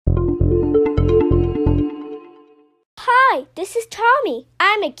Hi, this is Tommy.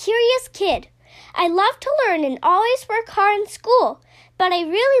 I'm a curious kid. I love to learn and always work hard in school, but I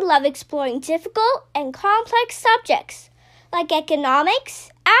really love exploring difficult and complex subjects like economics,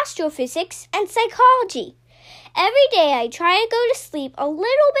 astrophysics, and psychology. Every day I try to go to sleep a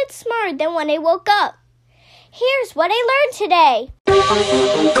little bit smarter than when I woke up. Here's what I learned today.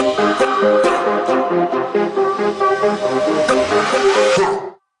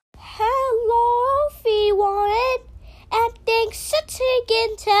 Hello, everyone, and thanks for tuning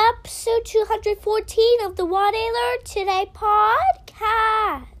in to episode 214 of the What I Learned Today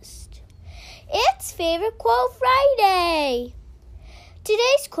podcast. It's Favorite Quote Friday.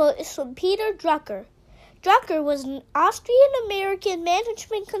 Today's quote is from Peter Drucker. Drucker was an Austrian-American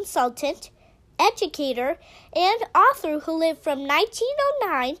management consultant, educator, and author who lived from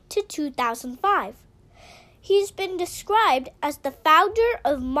 1909 to 2005. He's been described as the founder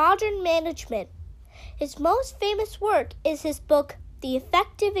of modern management. His most famous work is his book, The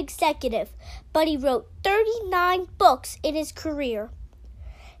Effective Executive, but he wrote 39 books in his career.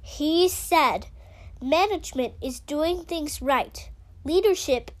 He said, "Management is doing things right.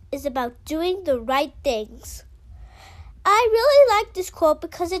 Leadership is about doing the right things." I really like this quote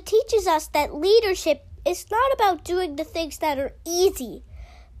because it teaches us that leadership is not about doing the things that are easy,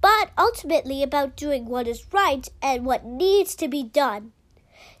 but ultimately about doing what is right and what needs to be done.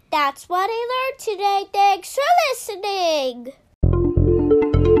 That's what I learned today. Thanks for listening.